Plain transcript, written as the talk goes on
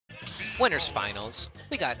winners finals.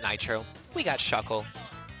 We got Nitro. We got Shuckle.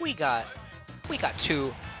 We got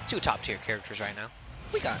two top tier characters right now.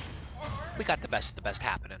 We got the best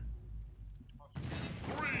happening.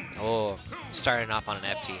 Oh, starting off on an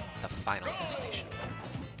FT, the final destination.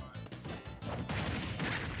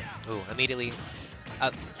 Ooh, immediately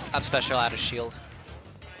up special out of shield.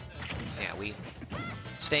 Yeah, we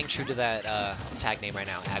staying true to that tag name right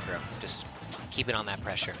now, aggro. Just keeping on that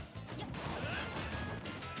pressure,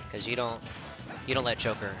 because you don't let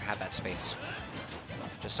Joker have that space.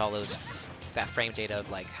 Just all that frame data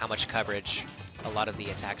of like how much coverage a lot of the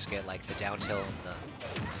attacks get, like the down tilt and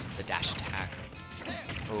the dash attack.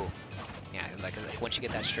 Ooh, yeah, like once you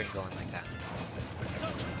get that string going like that.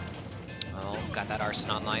 Oh, got that Arson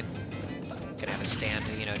online. Gonna have a stand,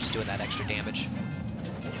 you know, just doing that extra damage.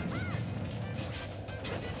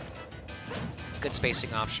 Good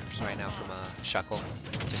spacing options right now from Shuckle.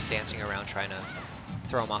 Just dancing around trying to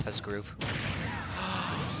throw him off his groove.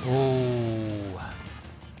 Ooh.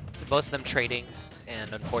 Both of them trading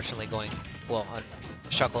and unfortunately going, well,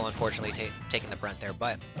 Shuckle unfortunately taking the brunt there,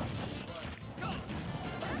 but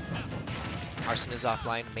Arson is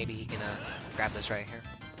offline. Maybe he can grab this right here.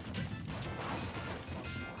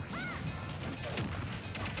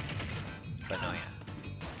 But no, yeah.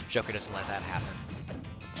 Joker doesn't let that happen.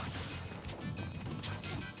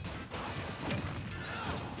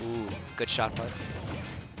 Ooh, good shot, bud.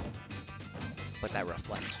 But that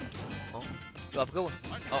reflect. Oh, you have a good one.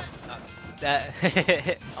 Oh, that.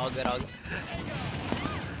 All good, all good.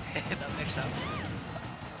 That mix up.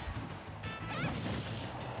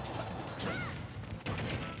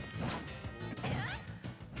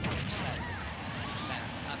 Just that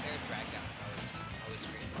up air drag down is always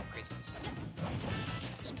crazy to see.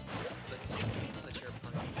 Just put your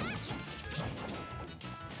opponent in a situation.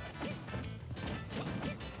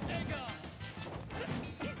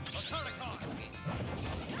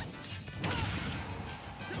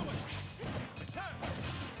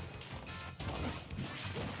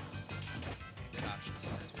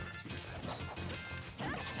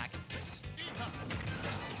 Attack in place.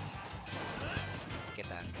 Get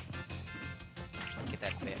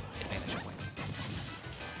that advantage point.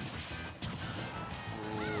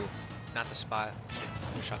 Ooh, not the spot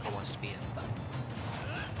Shuckle wants to be in, but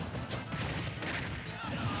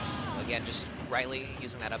again, just rightly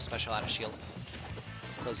using that up special out of shield,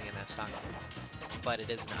 closing in that stock. But it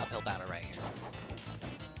is an uphill battle right here.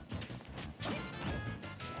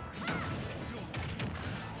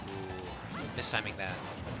 Mistiming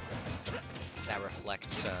that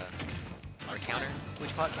reflects or counter. Would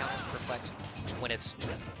you call it counter? Reflect when it's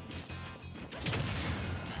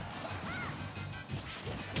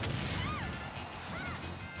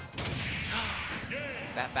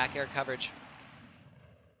that back air coverage.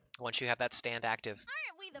 Once you have that stand active,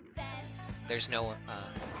 aren't we the best? There's no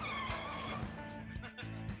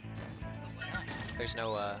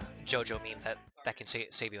JoJo meme that can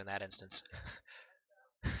save you in that instance.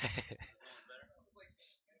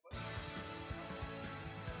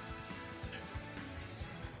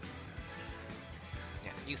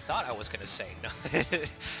 Yeah, you thought I was gonna say no.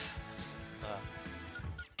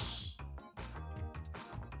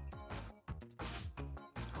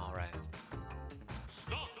 All right.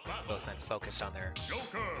 Both men focused on their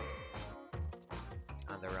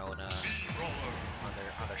own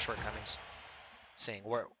on their shortcomings, saying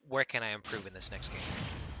where can I improve in this next game.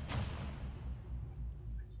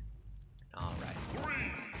 All right.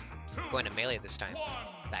 Going to melee this time.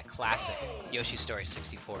 That classic Yoshi Story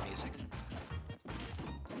 64 music.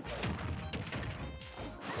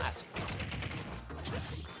 Classic music.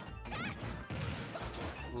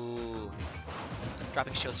 Ooh.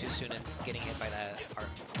 Dropping shield too soon and getting hit by that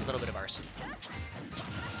little bit of arson.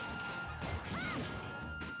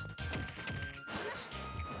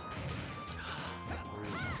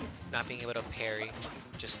 Not being able to parry,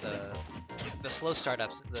 just the slow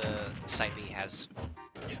startups the side B has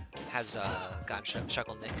gotten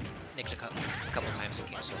Shuckle nicked a couple times in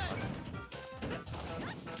game so far.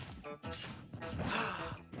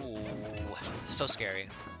 Ooh, so scary.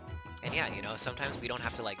 And yeah, you know, sometimes we don't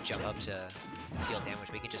have to like jump up to deal damage.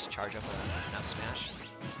 We can just charge up an up smash,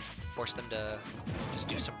 force them to just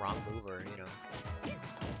do some wrong move, or you know.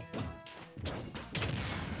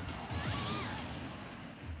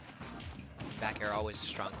 Back air always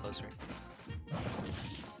strong closer.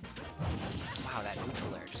 Wow, that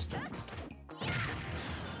neutral air just.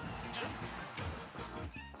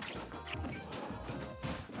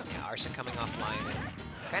 Yeah, Arson coming offline,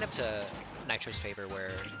 kind of to Nitro's favor,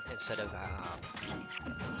 where instead of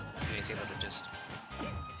he's able to just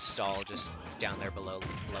stall just down there below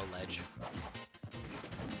ledge.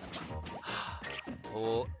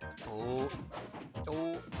 Oh, oh,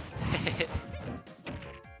 oh.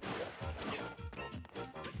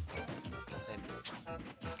 And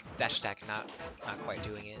dash attack not quite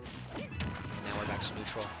doing it. And now we're back to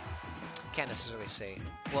neutral. Can't necessarily say,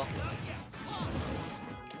 well,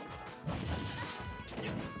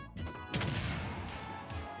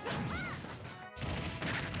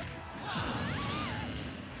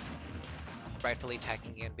 rightfully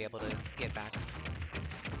attacking and be able to get back.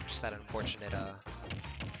 Just that unfortunate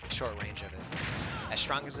short range of it. As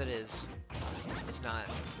strong as it is, it's not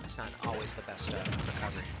always the best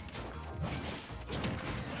recovery. And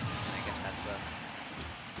I guess that's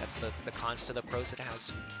the cons to the pros it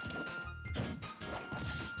has.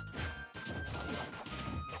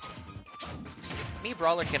 Me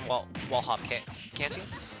brawler can wall hop, can't he?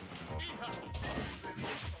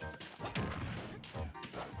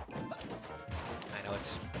 I know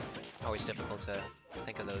it's always difficult to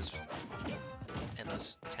think of those in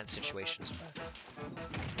those tense situations, but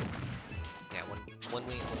yeah, when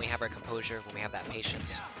we have our composure, when we have that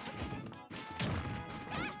patience,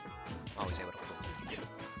 always able to pull through.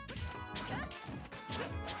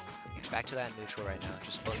 Okay, back to that neutral right now,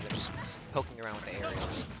 just poking around with the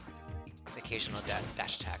aerials. Occasional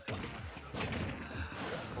dash attack.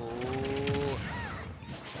 Oh,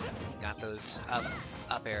 got those up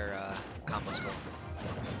air combos going.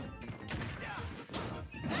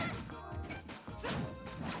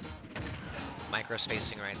 Micro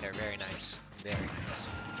spacing right there, very nice, very nice.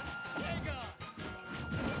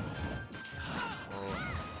 Oh.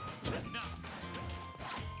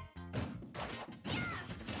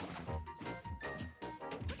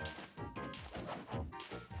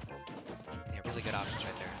 Yeah, really good options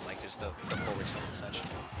right there, like just the forward tilt and such.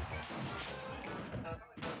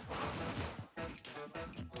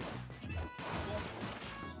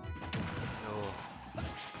 Oh,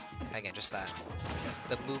 again, just that.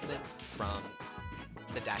 The movement from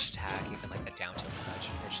the dash attack, even like the down tilt and such,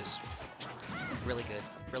 it's just really good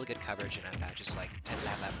coverage, and that just like tends to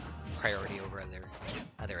have that priority over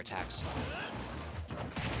other attacks.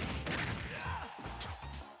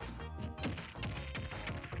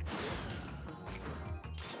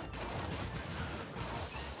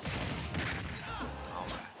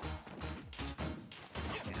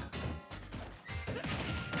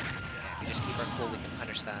 If we just keep our cool, we can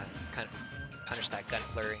punish that gun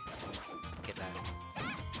flurry. Get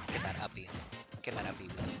that uppy.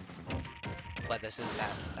 But this is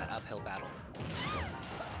that uphill battle.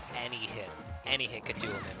 Any hit could do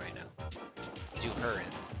him in right now. Do her in.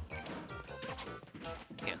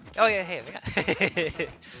 Yeah. Oh yeah, hey, yeah.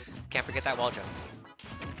 Can't forget that wall jump.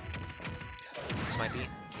 This might be,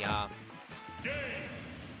 yeah.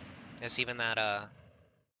 There's even that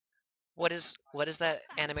what is that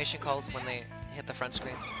animation called when they hit the front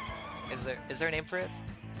screen? Is there a name for it?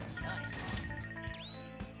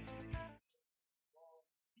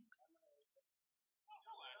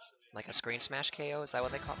 Like a screen smash KO? Is that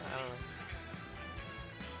what they call it? I don't know.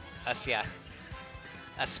 Yeah.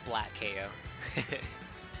 A splat KO.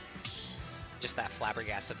 Just that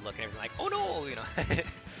flabbergasted look and everything like, oh no, you know.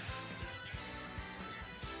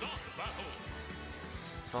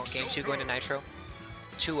 Well, game 2 going to Nitro.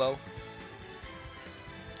 2-0.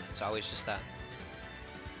 It's always just that.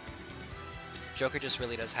 Joker just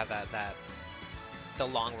really does have the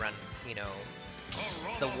long run, you know,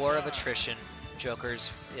 the war of attrition. Joker's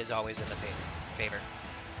is always in the favor.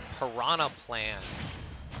 Piranha plan.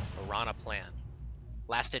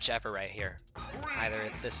 Last ditch effort right here. Either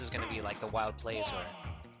this is going to be like the wild plays or...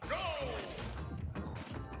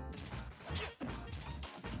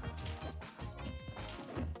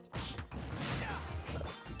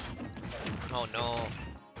 Oh no.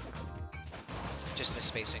 Just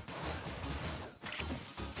misspacing.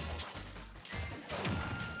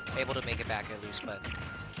 Able to make it back at least, but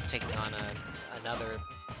taking on another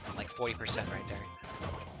like 40% right there.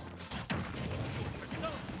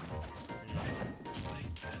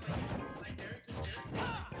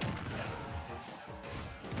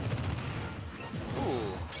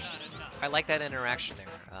 Ooh, I like that interaction there.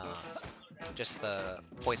 Just the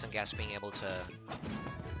poison gas being able to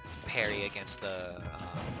parry against the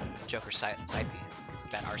Joker side B,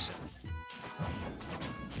 that arson.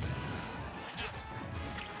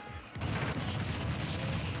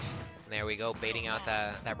 There we go, baiting out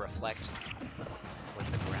that reflect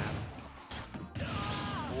with the grab.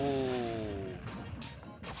 Ooh.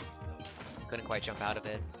 Couldn't quite jump out of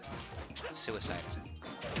it. Suicide.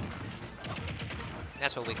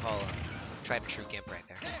 That's what we call a tried and true gimp right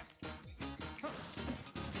there.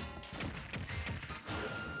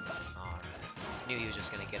 Alright. Knew he was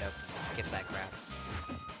just gonna get up, gets that grab.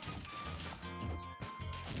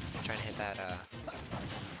 that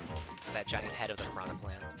that giant head of the Piranha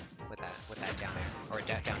Plant with that down air or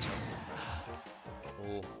down tilt.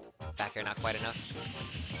 Ooh, back air not quite enough.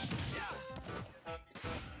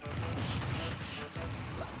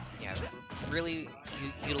 Yeah, really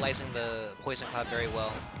utilizing the Poison Cloud very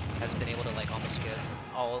well. Has been able to like almost get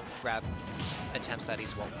all grab attempts that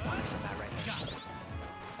he's wanted from that right there.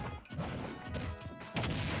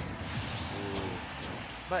 Ooh.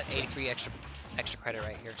 But 83 extra credit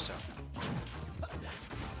right here, so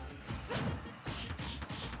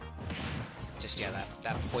just yeah,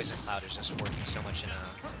 that Poison Cloud is just working so much in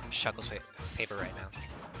Shuckle's favor right now.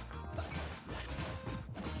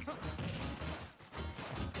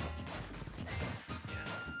 Yeah,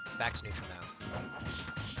 back to neutral now.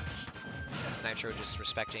 Nitro just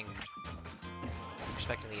respecting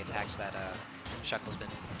the attacks that Shuckle's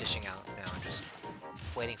been dishing out now, and just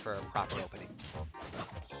waiting for a proper opening.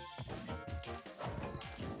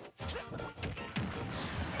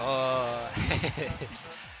 Oh,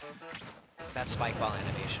 that spike ball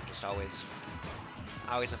animation, just always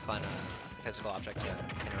a fun physical object to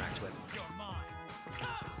interact with.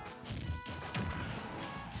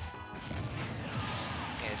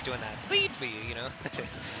 Yeah, he's doing that feed for you, you know.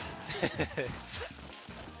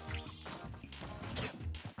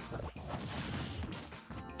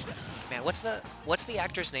 Man, what's the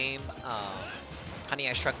actor's name? Honey,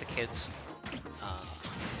 I Shrunk the Kids.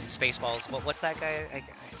 Spaceballs. What's that guy?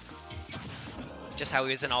 Just how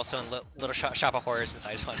he was also in Little Shop of Horrors, and so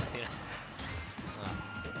I just wanted to, you know.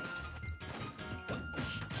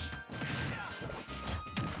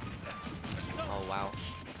 Oh wow.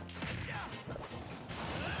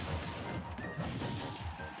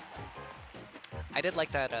 I did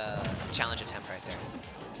like that challenge attempt right there.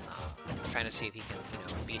 Trying to see if he can, you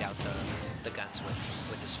know, beat out the guns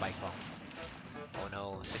with his spike ball. Oh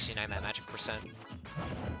no, 69 that magic percent.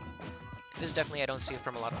 This is definitely, I don't see it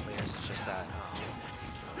from a lot of players. It's just that,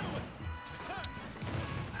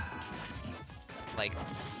 like,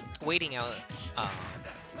 waiting out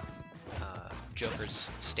Joker's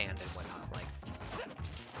stand and whatnot, like,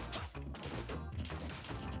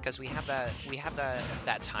 because we have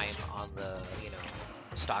that time on the, you know,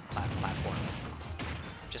 stock platform,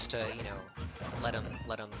 just to, you know, let him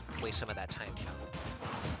waste some of that time, you know.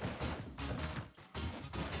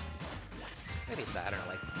 Maybe it's that, I don't know,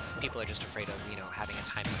 like, people are just afraid of, you know, having a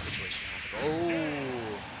timing situation happen.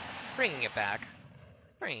 Oh, bringing it back,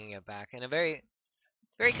 and a very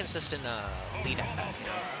consistent lead at that, you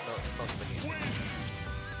know, most of the game.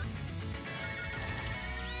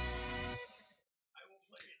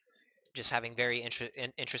 Just having very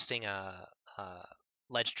interesting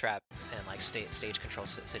ledge trap and like stage control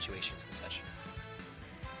situations and such.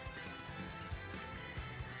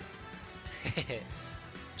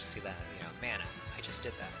 Just see that, you know, man, I just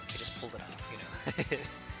did that. I just pulled it off, you know.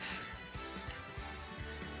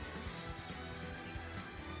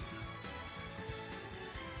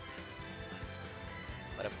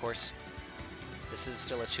 But of course, this is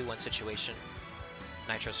still a 2-1 situation.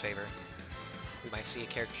 Nitro's favor. We might see a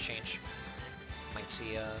character change. Might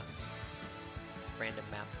see a random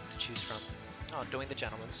map to choose from. Oh, doing the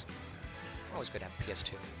gentleman's. Always good to have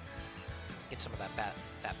PS2. Get some of that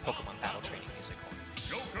Pokemon battle training music.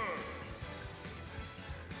 Joker.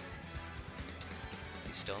 Is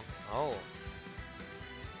he still? Oh,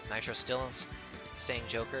 Nitro still staying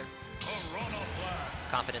Joker.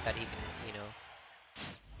 Confident that he can, you know,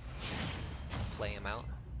 play him out.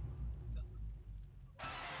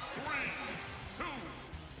 3, 2,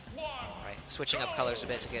 1. Right, switching up colors a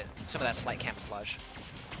bit to get some of that slight camouflage.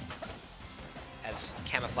 As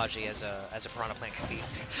camouflagey as a Piranha Plant can be.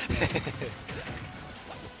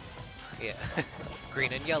 Yeah,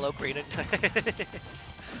 green and yellow, green and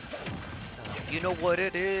you know what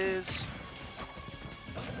it is.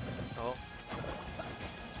 Oh.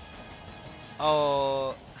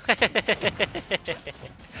 Oh.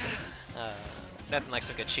 Nothing like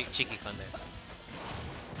some good cheeky fun there.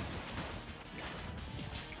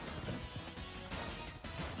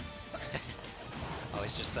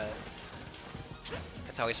 Always just that.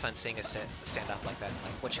 It's always fun seeing a standoff like that.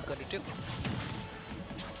 Like, what you gonna do?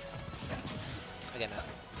 Yeah. Again,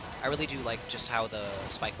 I really do like just how the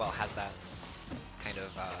spike ball has that kind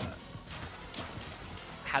of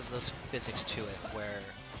has those physics to it, where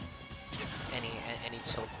any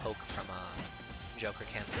tilt poke from Joker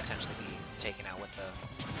can potentially be taken out with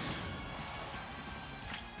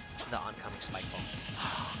the oncoming spike ball.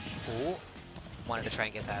 Ooh, wanted to try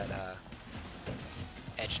and get that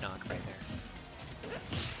edge knock right there.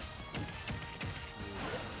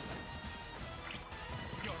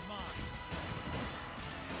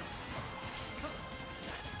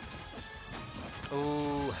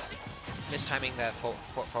 Ooh, mistiming that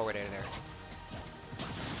forward air there.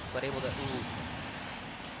 But able to, ooh.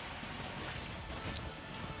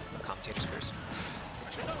 Commentator's curse.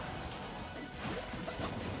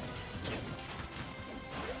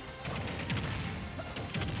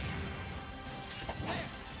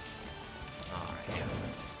 Alright, yeah.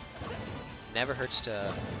 Never hurts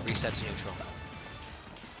to reset to neutral.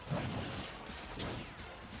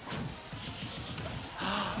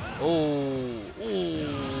 Oh, ooh,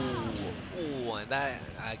 ooh, and that,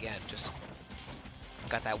 again, just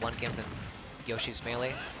got that one gimp in Yoshi's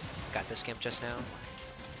melee. Got this gimp just now.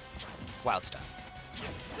 Wild stuff.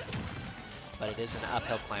 But it is an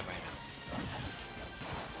uphill climb right now.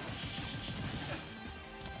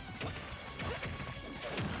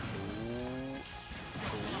 Ooh,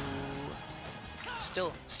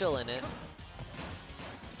 ooh. Still in it.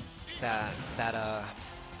 That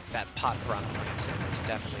pot piranha Princeton is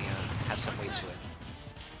definitely has some weight to it.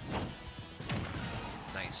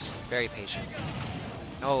 Nice, very patient.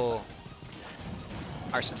 Oh,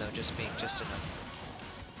 Arson though, just being just enough.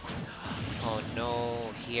 Oh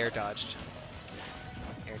no, he air dodged.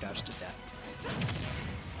 Air dodged to death.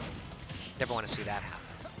 Never want to see that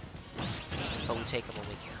happen. But we take him when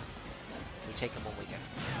we can. We take him when we can.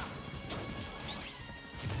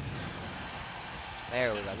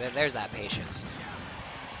 There we go. There's that patience.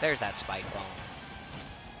 There's that spike ball.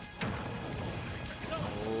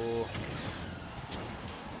 Oh.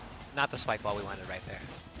 Not the spike ball we wanted right there.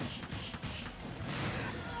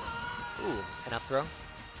 Ooh, an up throw.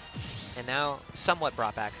 And now, somewhat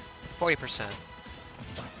brought back. 40%.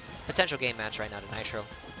 Potential game match right now to Nitro.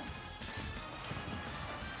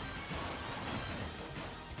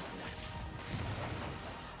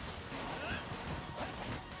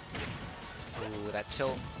 Ooh, that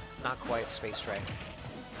tilt, not quite spaced right.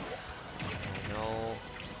 Oh no.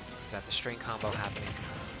 Got the string combo happening.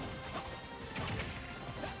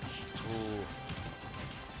 Ooh.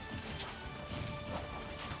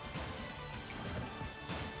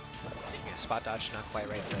 Yeah, spot dodge, not quite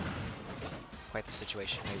right there. Quite the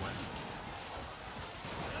situation we want.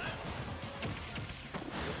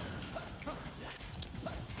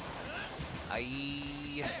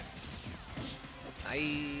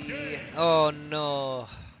 Oh no.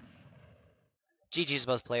 GG's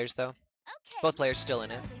both players though. Both players still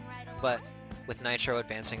in it, but with Nitro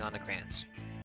advancing on to Grants.